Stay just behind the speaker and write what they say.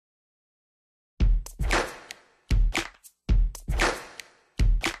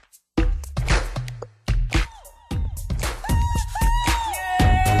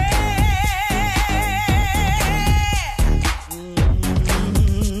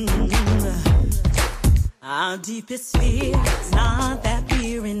Our deepest fear is not that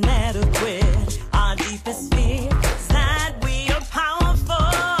we're inadequate. Our deepest fear is that we are powerful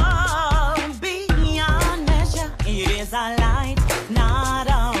beyond measure. It is our light, not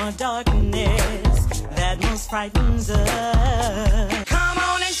our darkness, that most frightens us. Come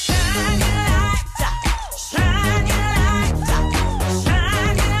on and shine your light, shine your light,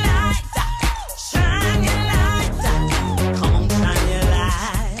 shine your light, shine your light. Come on, shine your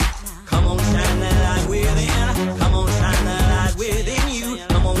light. Come on, shine the light within. Come on, shine the light within you.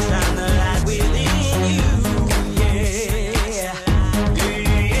 Come on, shine the light within you. Yeah, yeah,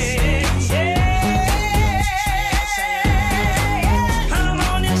 yeah. Come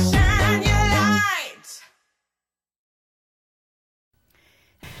on and shine your light.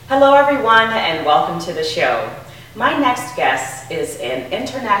 Hello everyone and welcome to the show. My next guest is an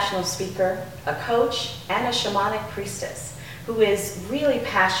international speaker, a coach, and a shamanic priestess who is really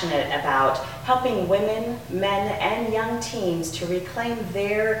passionate about helping women, men, and young teens to reclaim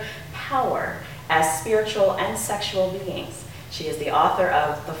their power as spiritual and sexual beings. She is the author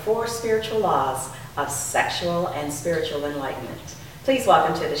of The 4 Spiritual Laws of Sexual and Spiritual Enlightenment. Please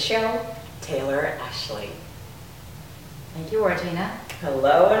welcome to the show, Taylor Ashlie. Thank you, Regina.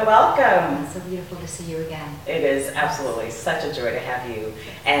 Hello and welcome. It's so beautiful to see you again. It is absolutely such a joy to have you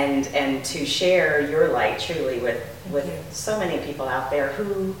and to share your light truly with so many people out there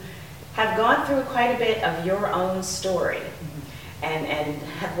who have gone through quite a bit of your own story and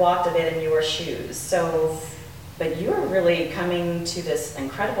have walked a bit in your shoes. So, but you're really coming to this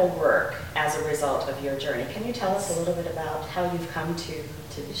incredible work as a result of your journey. Can you tell us a little bit about how you've come to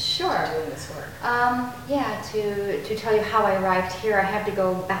Sure. doing this work? Yeah, to tell you how I arrived here, I have to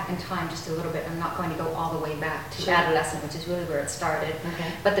go back in time just a little bit. I'm not going to go all the way back to Sure. adolescence, which is really where it started.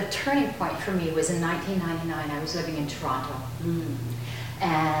 Okay. But the turning point for me was in 1999. I was living in Toronto.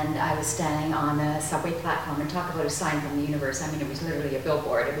 And I was standing on a subway platform, and talk about a sign from the universe. I mean, it was literally a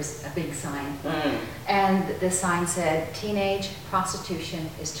billboard. It was a big sign. And the sign said, "Teenage prostitution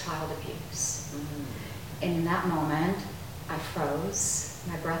is child abuse." And in that moment, I froze,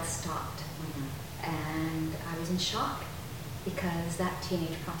 my breath stopped, and I was in shock because that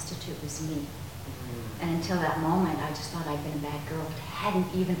teenage prostitute was me. And until that moment, I just thought I'd been a bad girl. It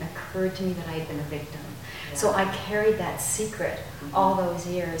hadn't even occurred to me that I had been a victim. So I carried that secret all those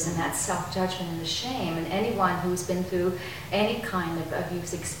years, and that self-judgment and the shame. And anyone who's been through any kind of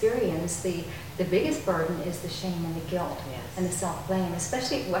abuse experience, the biggest burden is the shame and the guilt and the self-blame,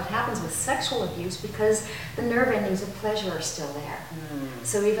 especially what happens with sexual abuse, because the nerve endings of pleasure are still there.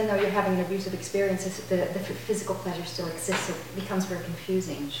 So even though you're having an abusive experience, the physical pleasure still exists. So it becomes very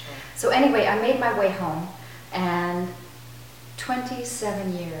confusing. So anyway, I made my way home, and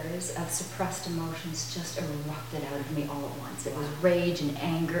 27 years of suppressed emotions just erupted out of me all at once. It was rage and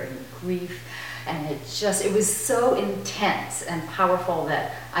anger and grief, and it was so intense and powerful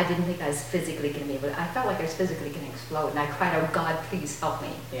that I didn't think I was physically going to be able to. I felt like I was physically going to explode, and I cried out, "God, please help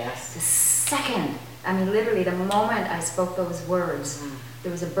me." Yes. The second, I mean literally the moment I spoke those words,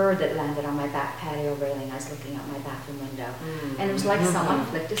 there was a bird that landed on my back patio railing. I was looking out my bathroom window, and it was like someone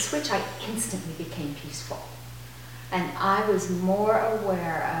flipped a switch. I instantly became peaceful. And I was more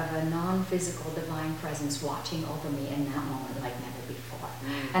aware of a non-physical divine presence watching over me in that moment like never before.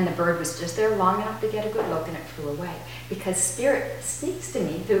 And the bird was just there long enough to get a good look, and it flew away. Because Spirit speaks to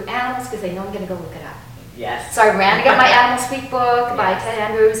me through animals, because they know I'm going to go look it up. Yes. So I ran to get my Animal Speak book by Ted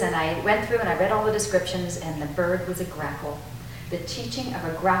Andrews, and I went through and I read all the descriptions, and the bird was a grackle. The teaching of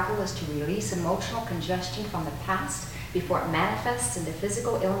a grackle is to release emotional congestion from the past before it manifests into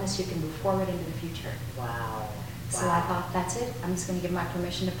physical illness. You can move forward into the future. Wow. So I thought, that's it. I'm just going to give my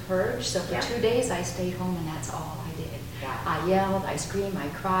permission to purge. So for 2 days, I stayed home, and that's all I did. Wow. I yelled, I screamed, I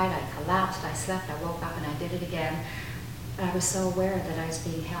cried, I collapsed, I slept, I woke up, and I did it again. But I was so aware that I was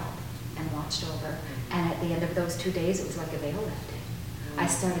being held and watched over. And at the end of those 2 days, it was like a veil lifted. I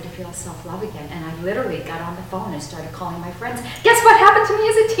started to feel self-love again, and I literally got on the phone and started calling my friends. Guess what happened to me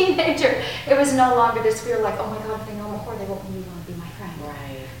as a teenager? It was no longer this fear like, oh my God, if they know more, they won't really want to be my friend.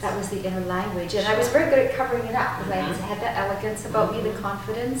 Right. That was the inner language, and I was very good at covering it up, because I had that elegance about me, the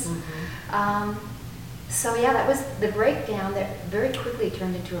confidence. So yeah, that was the breakdown that very quickly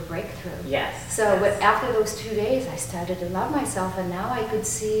turned into a breakthrough. Yes. So after those 2 days, I started to love myself, and now I could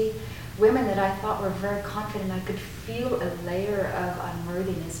see women that I thought were very confident. I could feel a layer of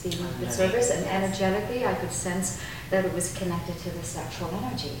unworthiness being of the service, and energetically I could sense that it was connected to the sexual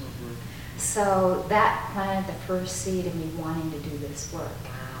energy. So that planted the first seed of me wanting to do this work.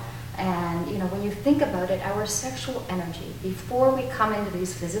 And you know, when you think about it, our sexual energy, before we come into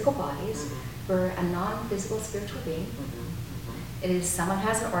these physical bodies, we're a non-physical spiritual being. It is someone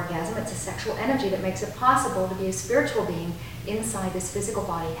has an orgasm. It's a sexual energy that makes it possible to be a spiritual being inside this physical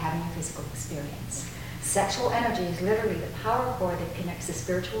body having a physical experience. Sexual energy is literally the power cord that connects the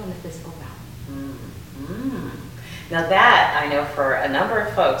spiritual and the physical realm. Mm-hmm. Now that, I know for a number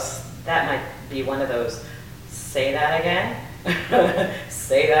of folks, that might be one of those, say that again,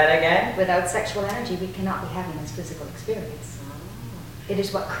 say that again. Without sexual energy, we cannot be having this physical experience. It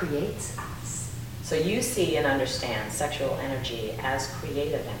is what creates us. So you see and understand sexual energy as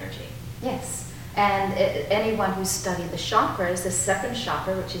creative energy. Yes. And anyone who's studied the chakras, the second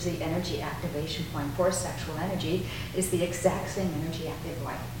chakra, which is the energy activation point for sexual energy, is the exact same energy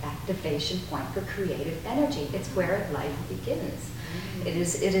activation point for creative energy. It's where life begins. It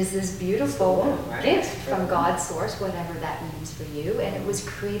is this beautiful gift from God's source, whatever that means for you, and it was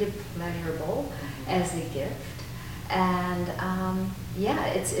created pleasurable as a gift. And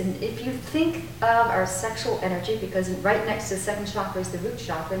if you think of our sexual energy, because right next to the second chakra is the root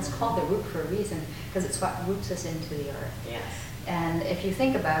chakra, and it's called the root for a reason, because it's what roots us into the earth. Yes. And if you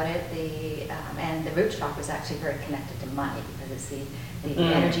think about it, the root chakra is actually very connected to money, because it's the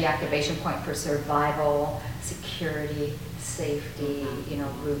energy activation point for survival, security, safety,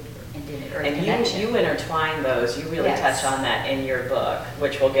 root into earth connection. And you intertwine those. You really Yes. touch on that in your book,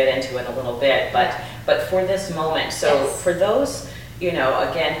 which we'll get into in a little bit. But for this moment, so Yes. for those,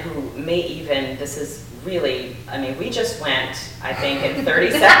 again, who may even, this is really, we just went, I think, in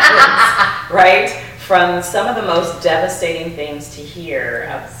 30 seconds, right? From some of the most devastating things to hear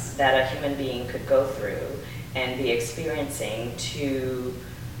that a human being could go through and be experiencing to,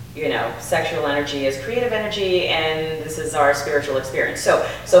 sexual energy is creative energy, and this is our spiritual experience. So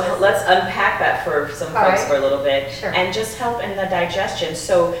let's unpack that for some folks for a little bit, Sure. and just help in the digestion.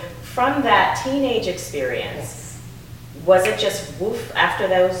 So from that teenage experience, was it just woof after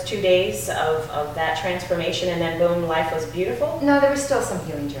those 2 days of that transformation, and then boom, life was beautiful? No, there was still some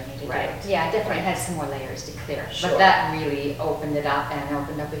healing journey to Right. do. Yeah, I definitely had some more layers to clear. Sure. But that really opened it up and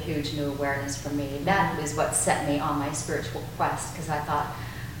opened up a huge new awareness for me. That was what set me on my spiritual quest, because I thought,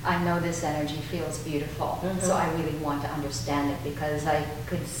 I know this energy feels beautiful, so I really want to understand it, because I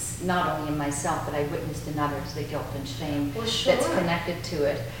could, not only in myself, but I witnessed in others the guilt and shame that's connected to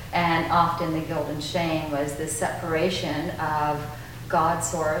it. And often the guilt and shame was the separation of God's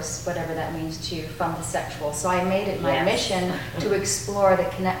source, whatever that means to you, from the sexual. So I made it my mission to explore the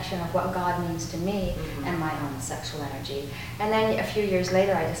connection of what God means to me and my own sexual energy. And then a few years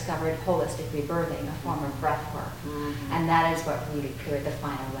later, I discovered holistic rebirthing, a form of breath work. And that is what really cleared the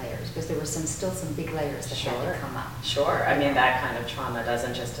final layers, because there were still some big layers that had to come up. Sure. That kind of trauma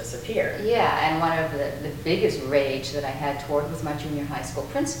doesn't just disappear. Yeah, and one of the biggest rage that I had toward was my junior high school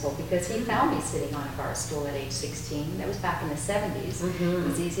principal, because he found me sitting on a bar stool at age 16. That was back in the 70s. It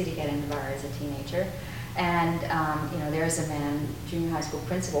was easy to get into the bar as a teenager. And, there's a man, junior high school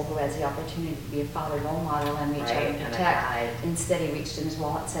principal, who has the opportunity to be a father role model and reach out and protect. Instead, he reached in his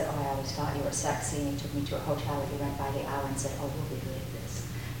wallet and said, I always thought you were sexy. And he took me to a hotel that he went by the hour and said, we'll be good at this.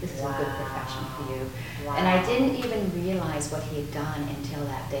 This is a good profession for you. And I didn't even realize what he had done until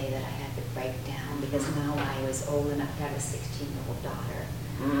that day that I had the breakdown, because now I was old enough to have a 16-year-old daughter.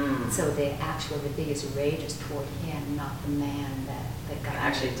 So the biggest rage is toward him, not the man that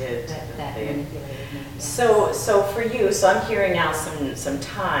manipulated me. Yes. So for you, I'm hearing now some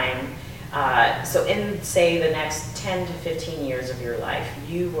time. So in, say, the next 10 to 15 years of your life,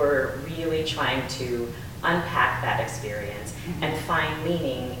 you were really trying to unpack that experience and find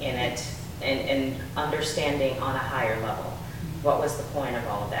meaning in it, and understanding on a higher level. What was the point of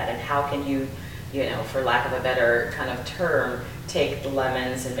all of that, and how can you, for lack of a better kind of term, take the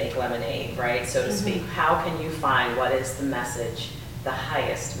lemons and make lemonade, right, so to speak? How can you find what is the message, the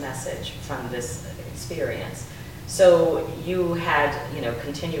highest message from this experience? So you had,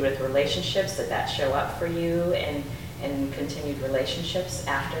 continued with relationships. Did that show up for you, and continued relationships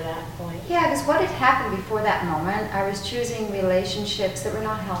after that point? Yeah, because what had happened before that moment, I was choosing relationships that were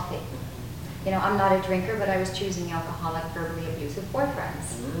not healthy. I'm not a drinker, but I was choosing alcoholic, verbally abusive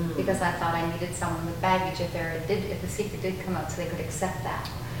boyfriends because I thought I needed someone with baggage if the secret did come out, so they could accept that.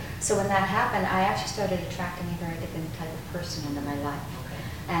 So when that happened, I actually started attracting a very different type of person into my life.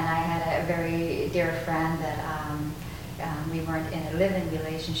 And I had a very dear friend that we weren't in a living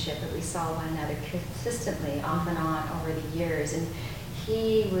relationship, but we saw one another consistently, off and on, over the years. And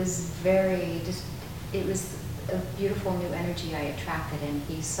he was it was a beautiful new energy I attracted, and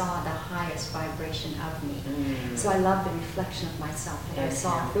he saw the highest vibration of me. So I loved the reflection of myself that I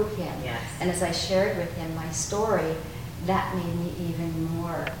saw through him. And as I shared with him my story, that made me even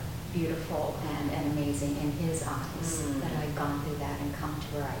more beautiful and amazing in his eyes that I'd gone through that and come to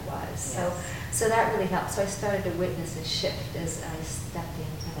where I was. Yes. So that really helped. So I started to witness a shift as I stepped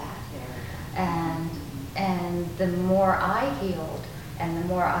into that. And the more I healed and the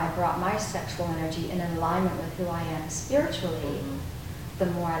more I brought my sexual energy in alignment with who I am spiritually, the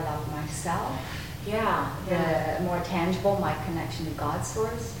more I love myself. The more tangible my connection to God's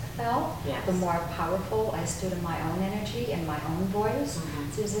source felt, the more powerful I stood in my own energy and my own voice.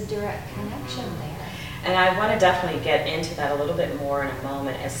 So there's a direct connection there. And I want to definitely get into that a little bit more in a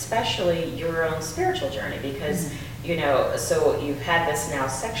moment, especially your own spiritual journey, because, you know, so you've had this now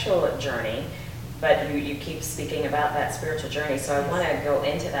sexual journey, but you keep speaking about that spiritual journey. So I want to go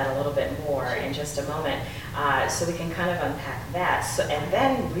into that a little bit more in just a moment, so we can kind of unpack that. So, and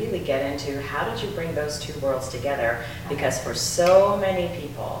then really get into how did you bring those two worlds together? Because for so many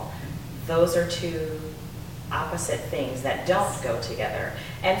people, those are two opposite things that don't go together.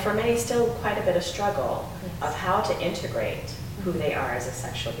 And for many, still quite a bit of struggle of how to integrate who they are as a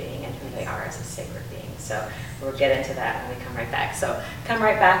sexual being and who they are as a sacred being. So we'll get into that when we come right back. So come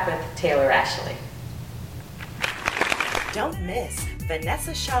right back with Taylor Ashlie. Don't miss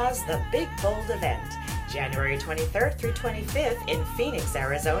Vanessa Shaw's The Big Bold Event, January 23rd through 25th in Phoenix,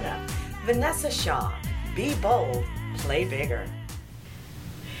 Arizona. Vanessa Shaw, be bold, play bigger.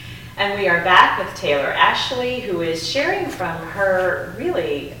 And we are back with Taylor Ashlie, who is sharing from her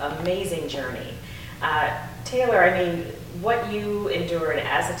really amazing journey. Taylor, I mean, what you endured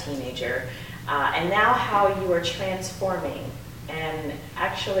as a teenager, and now how you are transforming and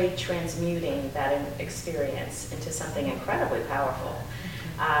actually transmuting that experience into something incredibly powerful.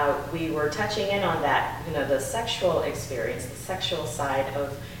 We were touching in on that, you know, the sexual experience, the sexual side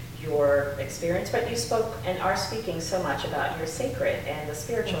of your experience, but you spoke and are speaking so much about your sacred and the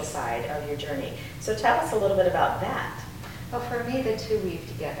spiritual side of your journey. So tell us a little bit about that. Well, for me, the two weave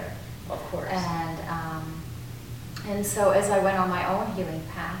together. Of course. And so as I went on my own healing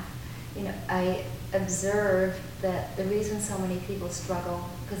path, you know, I observed that the reason so many people struggle,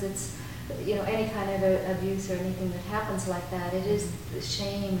 because it's, you know, any kind of abuse or anything that happens like that, it is the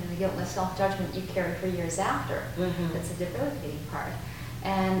shame and the guilt and the self-judgment you carry for years after. That's the debilitating part.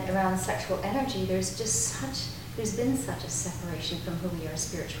 And around sexual energy, there's been such a separation from who we are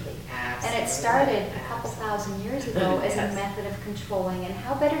spiritually. Absolutely. And it started a couple thousand years ago as a method of controlling. And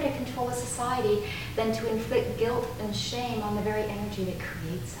how better to control a society than to inflict guilt and shame on the very energy that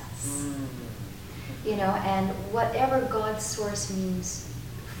creates us. You know, and whatever God's source means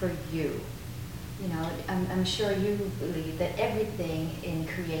for you, you know, I'm sure you believe that everything in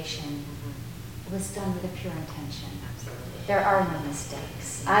creation was done with a pure intention. Absolutely. There are no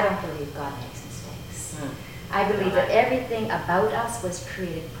mistakes. I don't believe God makes mistakes. I believe that everything about us was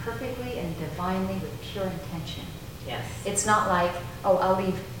created perfectly and divinely with pure intention. Yes. It's not like, oh, I'll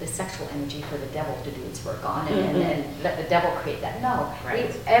leave the sexual energy for the devil to do its work on and let the devil create that. No,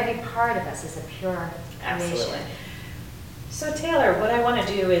 every part of us is a pure creation. So Taylor, what I want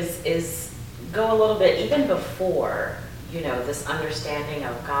to do is go a little bit even before, you know, this understanding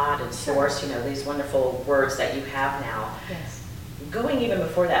of God and source, you know, these wonderful words that you have now. Yes. Going even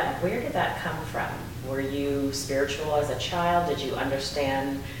before that, where did that come from? Were you spiritual as a child? Did you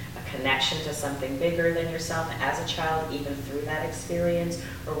understand a connection to something bigger than yourself as a child, even through that experience,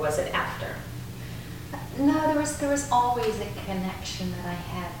 or was it after? No, there was always a connection that I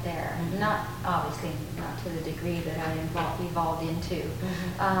had there. Not obviously not to the degree that I evolved into,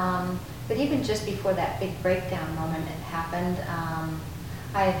 but even just before that big breakdown moment had happened,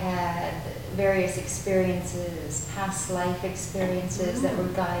 I've had various experiences, past life experiences that were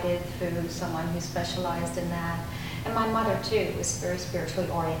guided through someone who specialized in that. And my mother too was very spiritually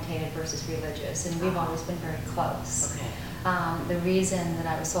orientated versus religious, and we've always been very close. Okay. The reason that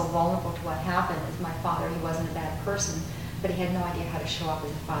I was so vulnerable to what happened is my father, he wasn't a bad person, but he had no idea how to show up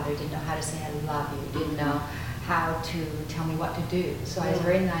as a father, didn't know how to say I love you, didn't know how to tell me what to do. So I was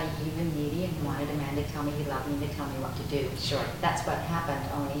very naive and needy and wanted a man to tell me he loved me and to tell me what to do. Sure. That's what happened,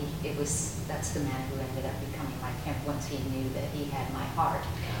 only that's the man who ended up becoming my parent once he knew that he had my heart.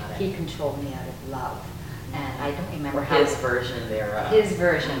 He controlled me out of love. And I don't remember how... His version thereof. His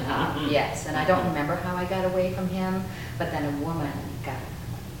version of, yes. And I don't remember how I got away from him, but then a woman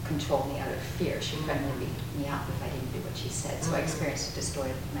controlled me out of fear. She threatened to beat me up if I didn't do what she said. So I experienced a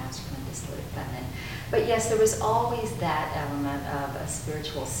distorted masculine, distorted feminine. But yes, there was always that element of a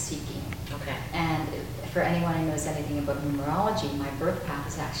spiritual seeking. Okay. And for anyone who knows anything about numerology, my birth path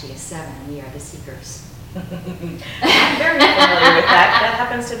is actually a 7, and we are the seekers. I'm very familiar with that. That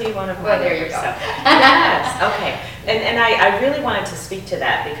happens to be one of my Well, there you go. So, yes, okay. And I really wanted to speak to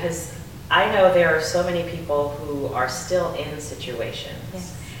that because I know there are so many people who are still in situations.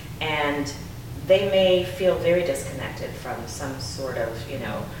 Yes. and they may feel very disconnected from some sort of,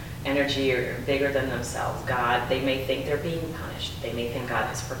 energy or bigger than themselves. God, they may think they're being punished. They may think God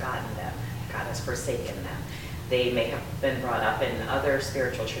has forgotten them. God has forsaken them. They may have been brought up in other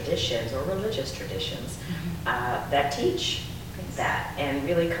spiritual traditions or religious traditions that teach that and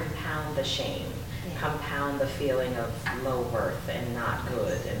really compound the shame, compound the feeling of low worth and not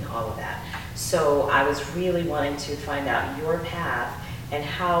good and all of that. So I was really wanting to find out your path and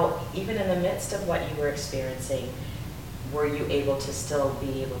how, even in the midst of what you were experiencing, were you able to still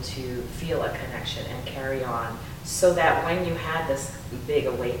be able to feel a connection and carry on, so that when you had this big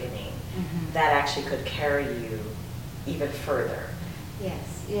awakening, that actually could carry you even further.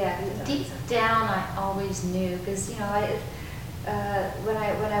 Yes, yeah. Deep down, I always knew, because when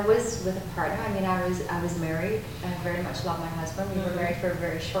I was with a partner, I was married. I very much loved my husband. We were married for a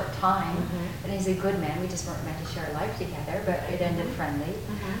very short time, and he's a good man. We just weren't meant to share life together, but it ended friendly.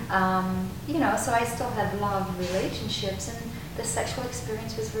 So I still had love relationships, and the sexual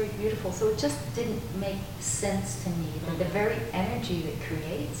experience was very beautiful. So it just didn't make sense to me that the very energy that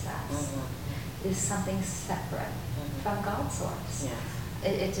creates us is something separate from God's source.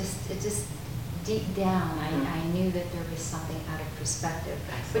 It just deep down, I knew that there was something out of perspective,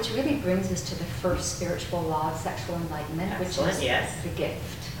 which really brings us to the first spiritual law of sexual enlightenment, which is the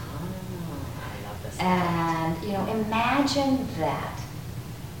gift. Oh, I love this. And imagine that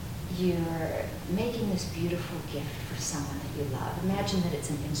you're making this beautiful gift for someone that you love. Imagine that it's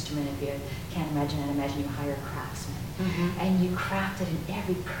an instrument. If you can't imagine that, imagine you hire a craftsman. And you craft it in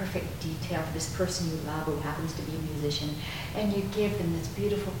every perfect detail for this person you love, who happens to be a musician, and you give them this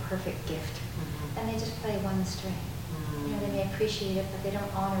beautiful, perfect gift, and they just play one string. They may appreciate it, but they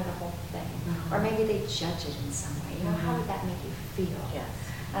don't honor the whole thing. Or maybe they judge it in some way. How would that make you feel? Yes.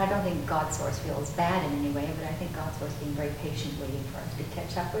 And I don't think God's source feels bad in any way, but I think God's source being very patient, waiting for us to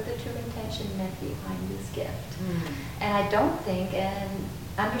catch up with the true intention meant behind this gift. And I don't think, and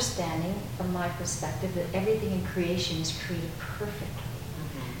understanding from my perspective, that everything in creation is created perfectly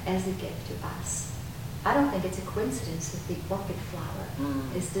as a gift to us. I don't think it's a coincidence that the orchid flower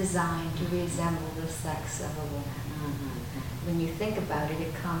is designed to resemble the sex of a woman. When you think about it,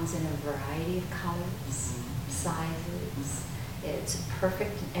 it comes in a variety of colors, sizes. It's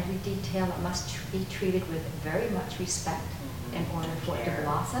perfect in every detail. It must be treated with very much respect in order for it to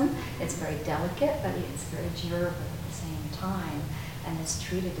blossom. It's very delicate, but it's very durable at the same time. And it's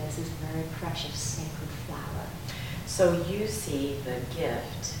treated as this very precious, sacred flower. So you see the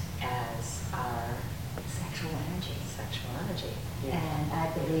gift as our sexual energy. Sexual energy. And I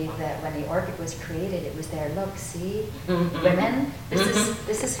believe that when the orchid was created, it was there. Look, see, women,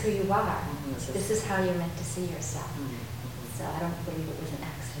 this is who you are. This is how you're meant to see yourself. So I don't believe it was an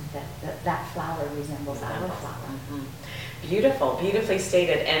accident that flower resembles our flower. Beautiful, beautifully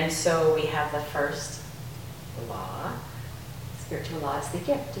stated. And so we have the first law. Spiritual law is the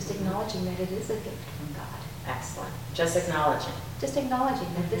gift, just acknowledging that it is a gift from God. Excellent. Just acknowledging. Just acknowledging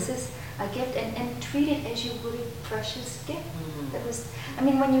that this is a gift, and treat it as you would a precious gift. That was,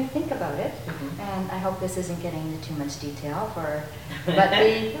 when you think about it, and I hope this isn't getting into too much detail, but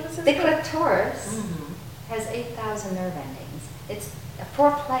the clitoris has 8,000 nerve endings. It's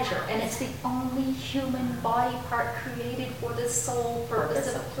for pleasure, and it's the only human body part created for the sole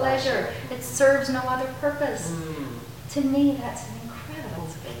purpose of pleasure. It serves no other purpose. To me, that's an incredible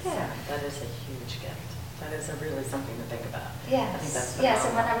gift. That is a huge gift. That is really something to think about. Yes. I think that's yes.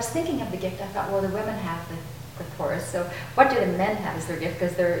 And when I was thinking of the gift, I thought, well, the women have the clitoris. So what do the men have as their gift?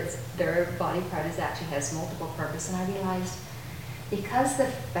 Because their body part actually has multiple purpose. And I realized, because the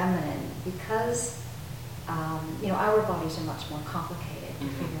feminine, because our bodies are much more complicated to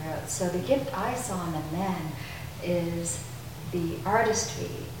figure out. So the gift I saw in the men is the artistry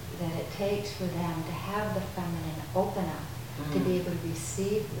that it takes for them to have the feminine open up, to be able to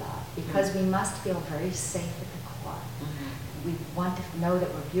receive love, because we must feel very safe at the core. We want to know that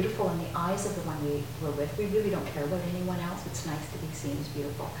we're beautiful in the eyes of the one we're with. We really don't care about anyone else. It's nice to be seen as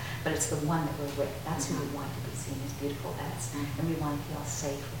beautiful, but it's the one that we're with. That's who we want to be seen as beautiful as, and we want to feel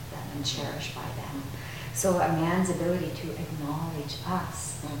safe with them and cherished by them. So a man's ability to acknowledge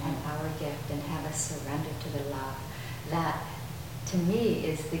us and our gift and have us surrender to the love, that to me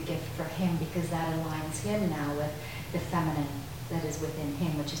is the gift for him, because that aligns him now with the feminine that is within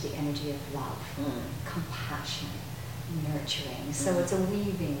him, which is the energy of love, compassion, nurturing. So it's a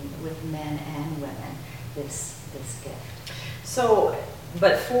weaving with men and women, this gift. So,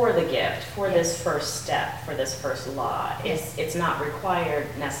 but for the gift, for this first step, for this first law, it's not required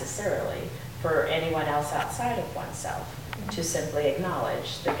necessarily for anyone else outside of oneself to simply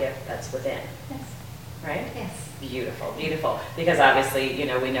acknowledge the gift that's within. Yes. right? Yes. Beautiful, beautiful. Because obviously,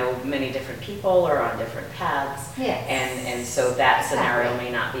 we know many different people are on different paths. Yes. And so that scenario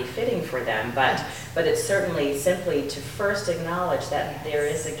Exactly. may not be fitting for them. But it's certainly simply to first acknowledge that there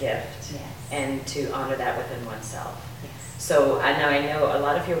is a gift and to honor that within oneself. Yes. So I know a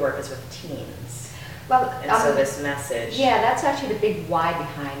lot of your work is with teens. Well, And so this message. Yeah, that's actually the big why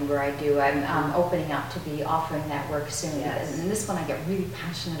behind where I do. I'm opening up to be offering that work soon. Yes. And this one I get really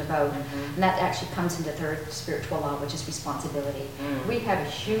passionate about. Mhm. And that actually comes into third spiritual law, which is responsibility. We have a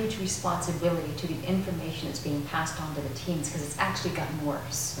huge responsibility to the information that's being passed on to the teens, because it's actually gotten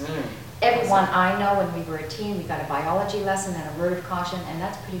worse. Everyone I know, when we were a teen, we got a biology lesson and a word of caution, and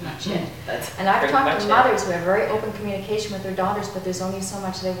that's pretty much it. And I've talked to mothers who have very open communication with their daughters, but there's only so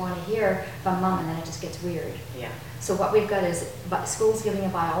much they want to hear from mom, and then it just gets weird. Yeah. So what we've got is schools giving a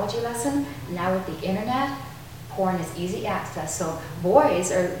biology lesson. Now with the internet, porn is easy access. So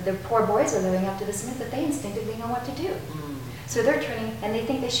the poor boys are living up to this myth that they instinctively know what to do. So they're turning, and they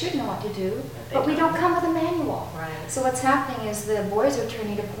think they should know what to do, but we don't come with a manual. Right. So what's happening is the boys are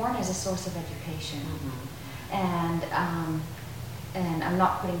turning to porn as a source of education. And I'm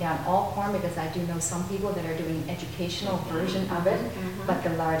not putting down all porn, because I do know some people that are doing an educational version of it, but the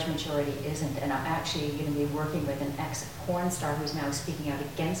large majority isn't. And I'm actually going to be working with an ex-porn star who's now speaking out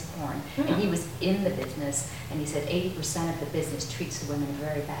against porn. And he was in the business, and he said 80% of the business treats the women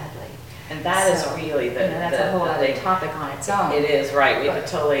very badly. And that is really that's a whole other topic on its own. It is, right. We could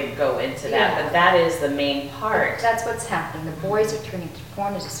totally go into that, but that is the main part. That's what's happening. The boys are turning to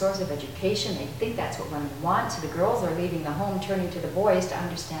porn as a source of education. They think that's what women want. So the girls are leaving the home, turning to the boys to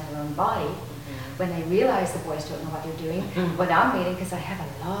understand their own body. When they realize the boys don't know what they're doing, what I'm meeting, because I have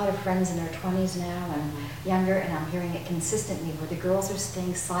a lot of friends in their 20s now and younger, and I'm hearing it consistently, where the girls are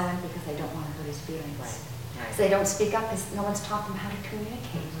staying silent because they don't want to hurt his feelings. Right. So they don't speak up because no one's taught them how to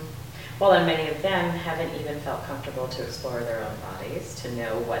communicate. Well, and many of them haven't even felt comfortable to explore their own bodies, to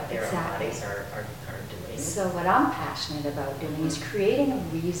know what their own bodies are doing. So what I'm passionate about doing is creating a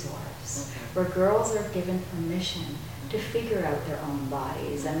resource where girls are given permission to figure out their own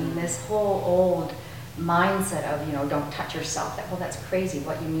bodies. I mean, this whole old mindset of, don't touch yourself, that's crazy.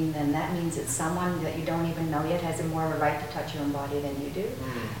 What you mean then? That means that someone that you don't even know yet has more of a right to touch your own body than you do?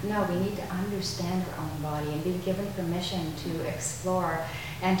 No, we need to understand our own body and be given permission to explore,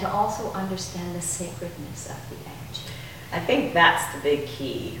 and to also understand the sacredness of the energy. I think that's the big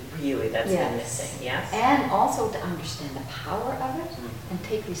key, really, that's been missing, yes? And also to understand the power of it, and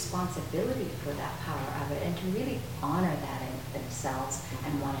take responsibility for that power of it, and to really honor that in themselves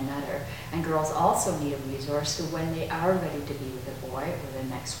and one another. And girls also need a resource, so when they are ready to be with a boy or the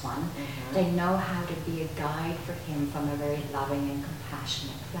next one, they know how to be a guide for him from a very loving and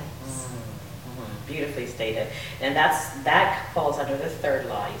compassionate place. Beautifully stated. And that falls under the third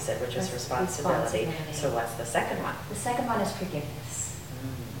law, you said, which is responsibility. So what's the second one? The second one is forgiveness.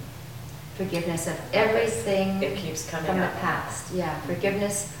 Forgiveness of everything it keeps coming from the up. past. Yeah,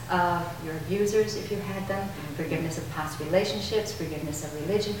 forgiveness of your abusers if you had them, forgiveness of past relationships, forgiveness of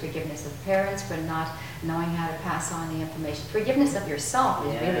religion, forgiveness of parents for not knowing how to pass on the information. Forgiveness of yourself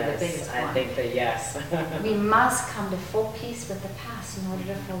is really the biggest one. I think that yes. We must come to full peace with the past in order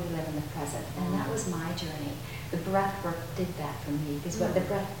to fully live in the present. And that was my journey. The breath work did that for me, because what the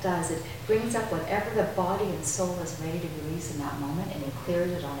breath does, it brings up whatever the body and soul is ready to release in that moment, and it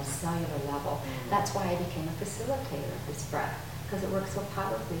clears it on a cellular level. That's why I became a facilitator of this breath, because it works so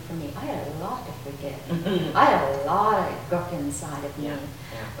powerfully for me. I had a lot to forgive. I had a lot of guck inside of me.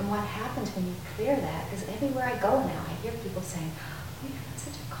 And what happens when you clear that, because everywhere I go now, I hear people saying, oh, you've got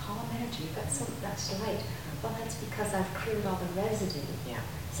such a calm energy, you've got so much light. Well, that's because I've cleared all the residue.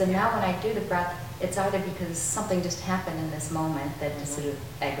 So now when I do the breath, it's either because something just happened in this moment that just sort of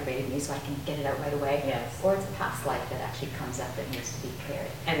aggravated me, so I can get it out right away, or it's a past life that actually comes up that needs to be cleared.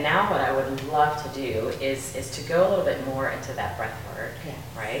 And now what I would love to do is to go a little bit more into that breath work,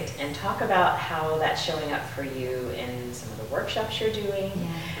 right? And talk about how that's showing up for you in some of the workshops you're doing.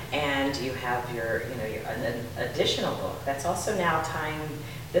 And you have your an additional book that's also now tying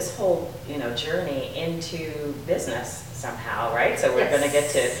this whole journey into business somehow, right? So we're going to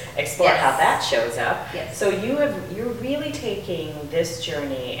get to explore how that shows up. So you're really taking this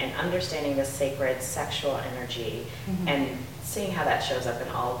journey and understanding the sacred sexual energy and seeing how that shows up in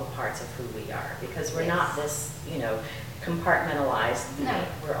all the parts of who we are, because we're not this compartmentalized unit.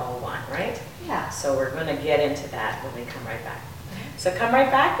 We're all one, right? So we're going to get into that when we come right back. So come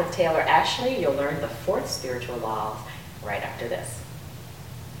right back with Taylor Ashlie. You'll learn the fourth spiritual law right after this.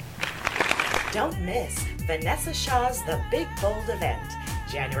 Don't miss Vanessa Shaw's The Big Bold Event,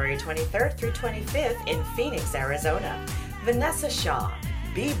 January 23rd through 25th in Phoenix, Arizona. Vanessa Shaw,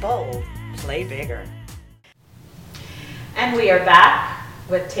 be bold, play bigger. And we are back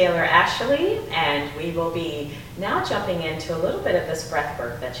with Taylor Ashlie, and we will be now jumping into a little bit of this breath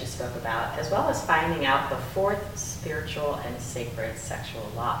work that you spoke about, as well as finding out the fourth spiritual and sacred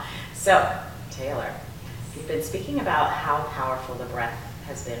sexual law. So, Taylor, you've been speaking about how powerful the breath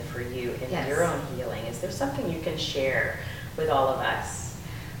has been for you in Yes. your own healing. Is there something you can share with all of us?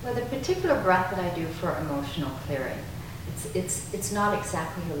 Well, the particular breath that I do for emotional clearing, it's not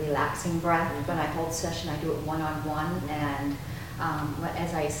exactly a relaxing breath. When I hold session, I do it one-on-one, and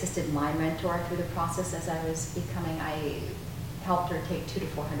as I assisted my mentor through the process, as I was becoming, I helped her take 200 to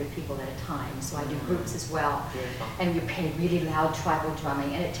 400 people at a time. So I do groups as well. Beautiful. And you play really loud tribal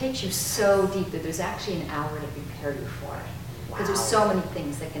drumming, and it takes you so deep that there's actually an hour to prepare you for it. Because there's so many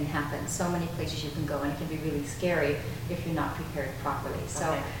things that can happen, so many places you can go, and it can be really scary if you're not prepared properly. So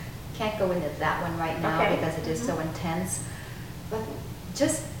Okay. can't go into that one right now Okay. because it is so intense. But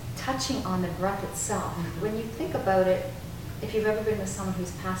just touching on the breath itself, when you think about it, if you've ever been with someone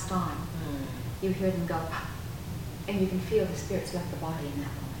who's passed on, you hear them go, and you can feel the spirit's left the body in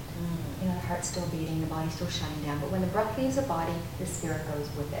that moment. You know, the heart's still beating, the body's still shutting down. But when the breath leaves the body, the spirit goes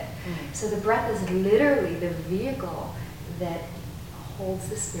with it. So the breath is literally the vehicle that holds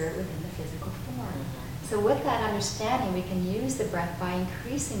the spirit within the physical form. So with that understanding, we can use the breath by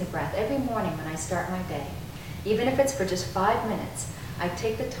increasing the breath. Every morning when I start my day, even if it's for just 5 minutes, I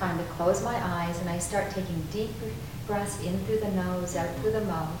take the time to close my eyes and I start taking deep breaths in through the nose, out through the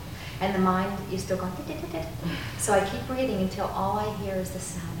mouth, and the mind is still going, so I keep breathing until all I hear is the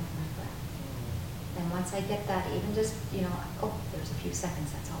sound of my breath. And once I get that, even just, oh, there's a few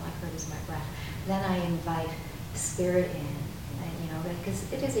seconds, that's all I heard is my breath. Then I invite spirit in,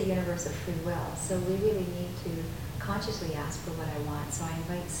 because it is a universe of free will, so we really need to consciously ask for what I want. So I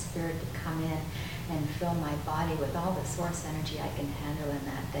invite spirit to come in and fill my body with all the source energy I can handle in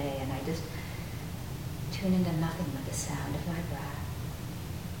that day, and I just tune into nothing but the sound of my breath,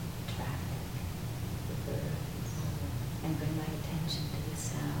 traffic, the birds, and bring my attention to the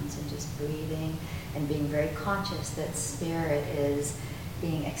sounds and just breathing and being very conscious that spirit is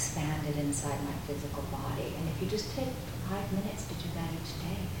being expanded inside my physical body. And if you just take 5 minutes to do that each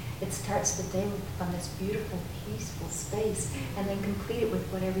day, it starts the day from this beautiful, peaceful space, and then complete it with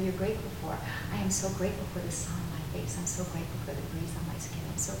whatever you're grateful for. I am so grateful for the sun on my face. I'm so grateful for the breeze on my skin.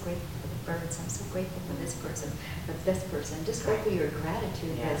 I'm so grateful for the birds. I'm so grateful for this person, for this person. Just go through your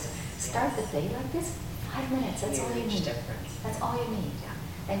gratitude list. Start the day like this. 5 minutes. That's all you need. Difference. That's all you need.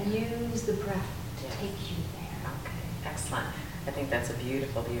 Yeah. And use the breath to take you there. Okay, excellent. I think that's a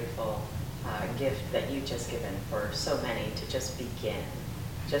beautiful, beautiful gift that you've just given for so many to just begin,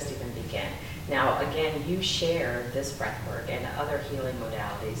 just even begin. Now, again, you share this breath work and other healing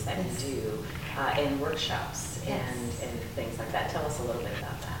modalities that you do in workshops and things like that. Tell us a little bit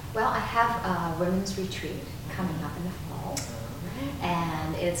about that. Well, I have a women's retreat coming up in the fall,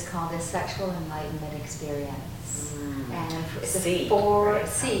 and it's called the Sexual Enlightenment Experience. And it's a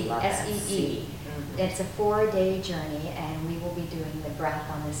S-E-E. It's a 4-day journey, and we will be doing the breath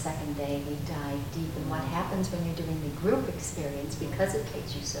on the second day. We dive deep in what happens when you're doing the group experience, because it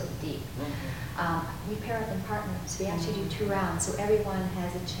takes you so deep. We pair up in partners. We actually do 2 rounds, so everyone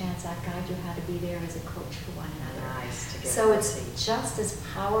has a chance. I guide you how to be there as a coach for one another. Nice. So it's just as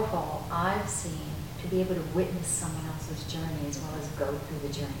powerful, I've seen, to be able to witness someone else's journey as well as go through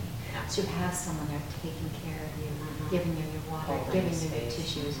the journey. To have someone there taking care of you, giving you your water, giving you your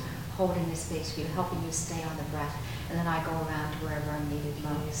tissues, holding the space for you, helping you stay on the breath, and then I go around to wherever I'm needed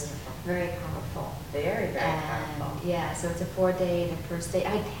most. Very powerful. Very, very powerful. Yeah, so it's a 4-day. The first day,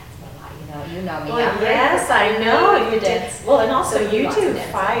 I dance a lot, you know me. Well, yes, I know you dance. Well, and also So you do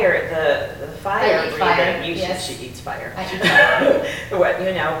dance. fire, the fire I eat breathing. fire, She eats fire. I eat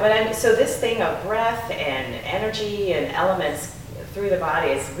fire. But so this thing of breath and energy and elements through the body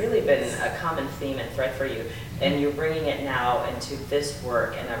has really been a common theme and thread for you. And you're bringing it now into this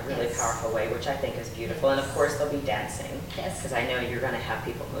work in a really powerful way, which I think is beautiful. And of course, there'll be dancing, because I know you're going to have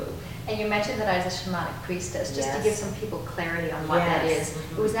people move. And you mentioned that I was a shamanic priestess, just to give some people clarity on what that is.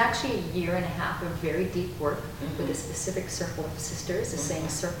 It was actually a 1.5 years of very deep work with a specific circle of sisters, the same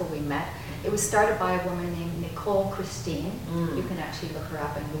circle we met. It was started by a woman named Nicole Christine. You can actually look her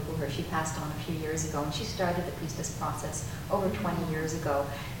up and Google her. She passed on a few years ago, and she started the priestess process over 20 years ago.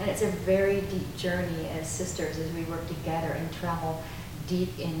 And it's a very deep journey as sisters as we work together and travel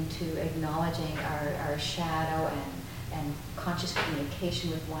deep into acknowledging our shadow and conscious communication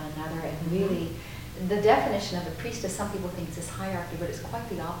with one another. And really, the definition of a priestess, some people think it's this hierarchy, but it's quite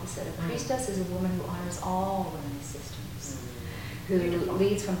the opposite. A priestess is a woman who honors all women as sisters. who Beautiful.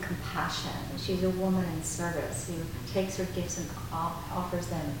 leads from compassion. She's a woman in service who takes her gifts and offers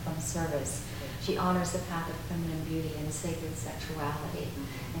them from service. She honors the path of feminine beauty and sacred sexuality,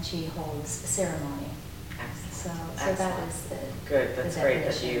 and she holds ceremony. So that is the good. That's great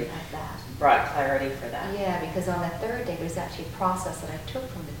that you brought clarity for that. Yeah, because on the third day there's actually a process that I took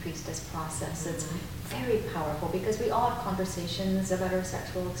from the priestess process. It's very powerful because we all have conversations about our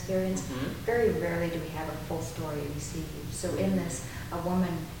sexual experience. Very rarely do we have a full story received. So in this, a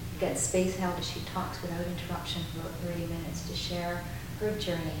woman gets space held as she talks without interruption for about 30 minutes to share her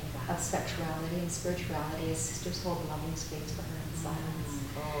journey of sexuality and spirituality as sisters hold loving space for her in silence.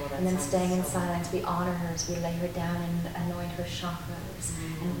 And then staying in silence, we honor her as we lay her down and anoint her chakras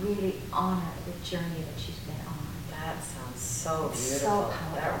and really honor the journey that she's been on. That sounds so beautiful. So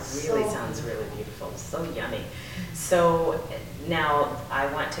powerful. That really sounds really beautiful. So yummy. So now I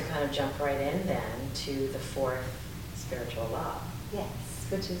want to kind of jump right in then to the fourth spiritual law. Yes,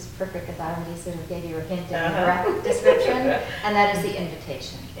 which is perfect because I already sort of gave you a hint in the graphic description, and that is the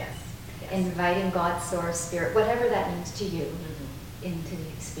invitation. Yes. Inviting God, source, spirit, whatever that means to you, into the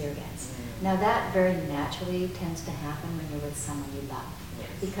experience. Now that very naturally tends to happen when you're with someone you love,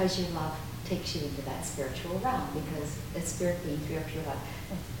 because your love takes you into that spiritual realm, because the spirit being through your love.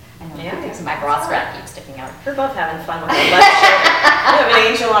 I know, my bra strap keeps sticking out. We're both having fun with our left shoulder. We have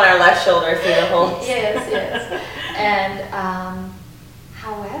an angel on our left shoulder through the whole. Yes. And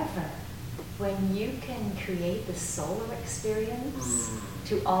however, when you can create the solar experience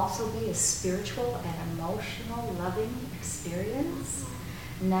to also be a spiritual and emotional, loving experience,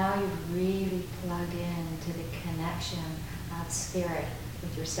 now you've really plugged into the connection of spirit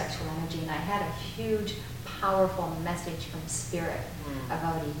with your sexual energy. And I had a huge, powerful message from Spirit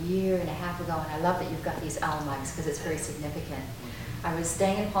about a year and a half ago, and I love that you've got these owl mugs because it's very significant. I was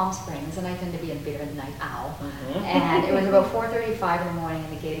staying in Palm Springs, and I tend to be a bit of a night owl. And it was about 4:35 in the morning in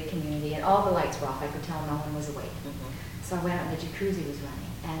the gated community, and all the lights were off. I could tell no one was awake. So I went out, and the jacuzzi was running.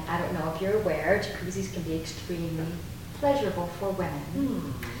 And I don't know if you're aware, jacuzzis can be extremely pleasurable for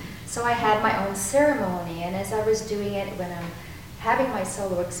women. So I had my own ceremony, and as I was doing it, when I'm having my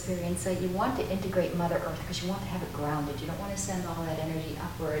solo experience, you want to integrate Mother Earth because you want to have it grounded. You don't want to send all that energy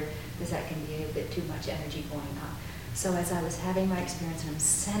upward because that can be a bit too much energy going up. So as I was having my experience, and I'm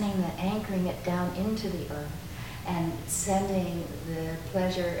sending that, anchoring it down into the earth and sending the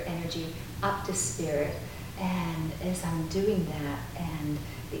pleasure energy up to spirit, and as I'm doing that and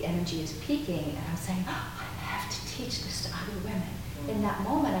the energy is peaking, and I'm saying, I have to teach this to other women. In that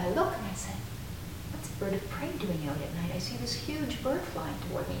moment, I look and I say, what's a bird of prey doing out at night? I see this huge bird flying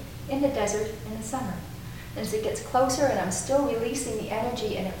toward me in the desert in the summer. And as it gets closer and I'm still releasing the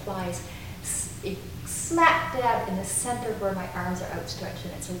energy and it flies smack dab in the center where my arms are outstretched,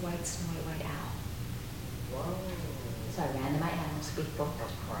 and it's a white, snowy white owl. Whoa. So I ran to my animal speak book.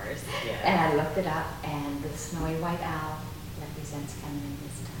 Of course, yeah. And I looked it up, and the snowy white owl represents feminine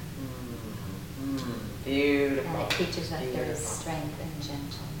wisdom. Beautiful. And it teaches us there is strength and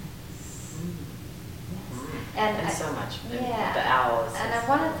gentleness. And so much. Yeah. The owl is. And I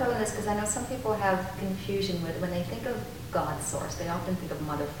want to throw in this because I know some people have confusion with when they think of God's source. They often think of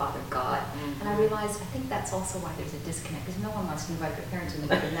Mother, Father, God. And I realize I think that's also why there's a disconnect, because no one wants to invite their parents in the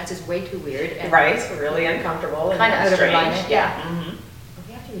bedroom. That's just way too weird. And right. Really uncomfortable. Kind of out of strange. alignment. Yeah. But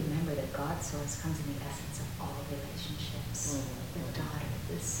we have to remember that God's source comes in the essence of all relationships. The daughter,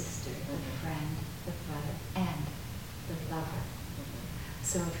 the sister, the friend, the brother, and the lover.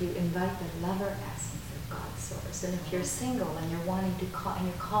 So if you invite the lover essence of God's source, and if you're single and you're wanting to call and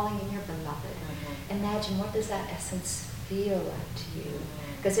you're calling in your beloved, imagine what does that essence feel like to you?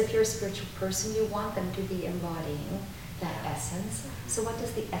 Because if you're a spiritual person, you want them to be embodying that essence. So what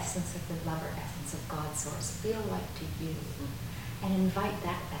does the essence of the lover essence of God's source feel like to you? And invite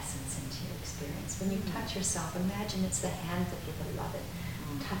that essence into your experience. When you touch yourself, imagine it's the hands of your beloved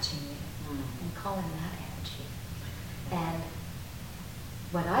touching you and calling that energy. And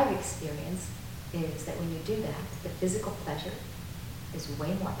what I've experienced is that when you do that, the physical pleasure is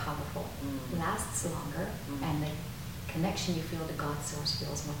way more powerful, lasts longer, and the connection you feel to God's source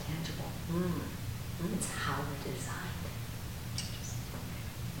feels more tangible. It's how we're designed.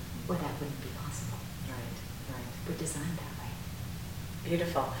 Well, that wouldn't be possible. Right. We're designed that way.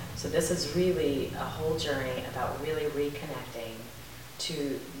 Beautiful. So this is really a whole journey about really reconnecting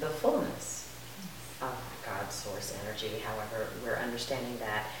to the fullness of God's source energy. However, we're understanding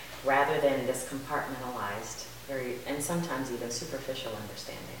that rather than this compartmentalized, and sometimes even superficial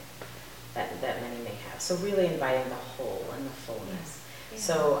understanding that many may have. So really inviting the whole and the fullness. Yeah.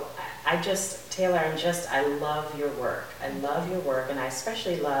 So Taylor, I love your work. I love your work, and I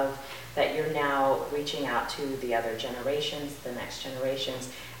especially love that you're now reaching out to the other generations, the next generations,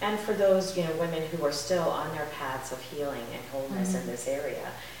 and for those, you know, women who are still on their paths of healing and wholeness in this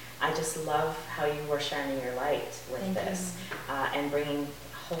area. I just love how you are shining your light with this and bringing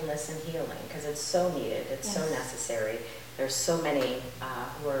wholeness and healing, because it's so needed, it's so necessary. There's so many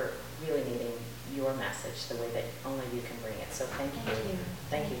who are really needing your message the way that only you can bring it. So thank you.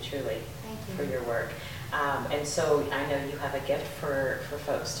 Thank you truly for your work. And so I know you have a gift for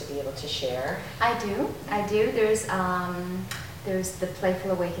folks to be able to share. I do. There's the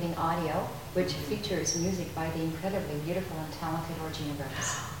Playful Awakening audio, which features music by the incredibly beautiful and talented Regina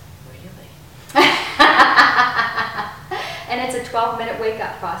Rose. Really? And it's a 12-minute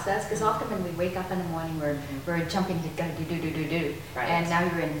wake-up process, because often when we wake up in the morning, we're jumping to do. Right. And now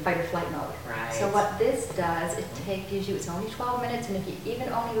you're in fight or flight mode. Right. So what this does, it's only 12 minutes, and if you even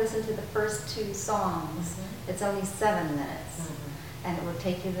only listen to the first 2 songs, it's only 7 minutes. And it will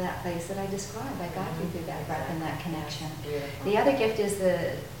take you to that place that I described. I got you through that breath and that connection. Beautiful. The other gift is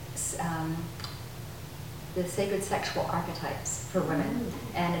the sacred sexual archetypes for women,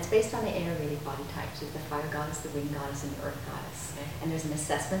 and it's based on the air-rated body types. There's the fire goddess, the wind goddess, and the earth goddess. And there's an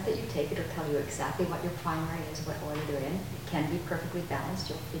assessment that you take. It'll tell you exactly what your primary is, what order they're in. It can be perfectly balanced.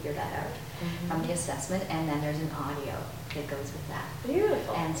 You'll figure that out from the assessment. And then there's an audio that goes with that.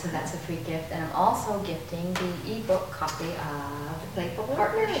 Beautiful. And so that's a free gift. And I'm also gifting the ebook copy of The Playful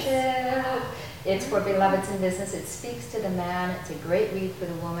Partnership. It's for beloveds in business. It speaks to the man. It's a great read for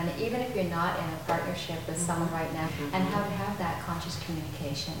the woman, even if you're not in a partnership with someone right now, and how to have that conscious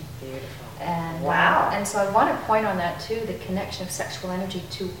communication. Beautiful. And, wow. And so I want to point on that too, the connection of sexual energy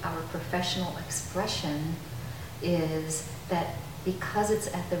to our professional expression is that because it's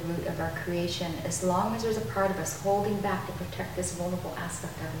at the root of our creation, as long as there's a part of us holding back to protect this vulnerable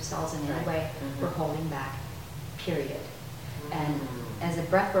aspect of ourselves in any way, we're holding back, period. And as a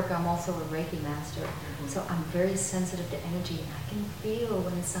breath worker, I'm also a Reiki master, so I'm very sensitive to energy, and I can feel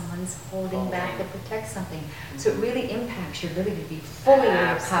when someone's holding back to protect something. So it really impacts your ability to be fully in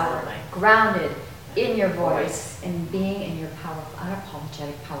your power, grounded in your voice, and being in your powerful,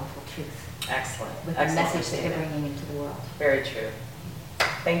 unapologetic, powerful truth. Excellent. With the message that you're bringing into the world. Very true.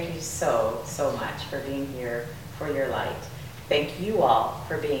 Thank you so much for being here, for your light. Thank you all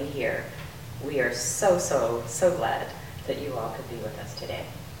for being here. We are so glad that you all could be with us today.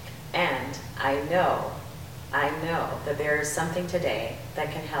 And I know that there is something today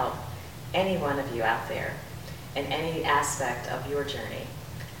that can help any one of you out there in any aspect of your journey.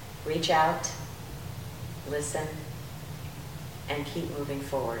 Reach out, listen, and keep moving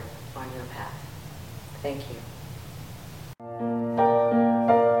forward on your path. Thank you.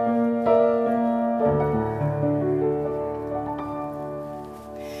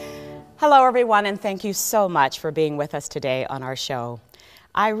 Hello, everyone, and thank you so much for being with us today on our show.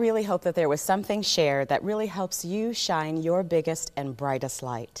 I really hope that there was something shared that really helps you shine your biggest and brightest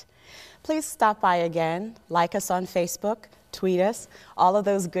light. Please stop by again, like us on Facebook, tweet us, all of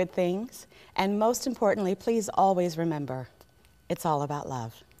those good things. And most importantly, please always remember, it's all about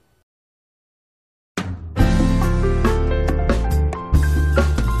love.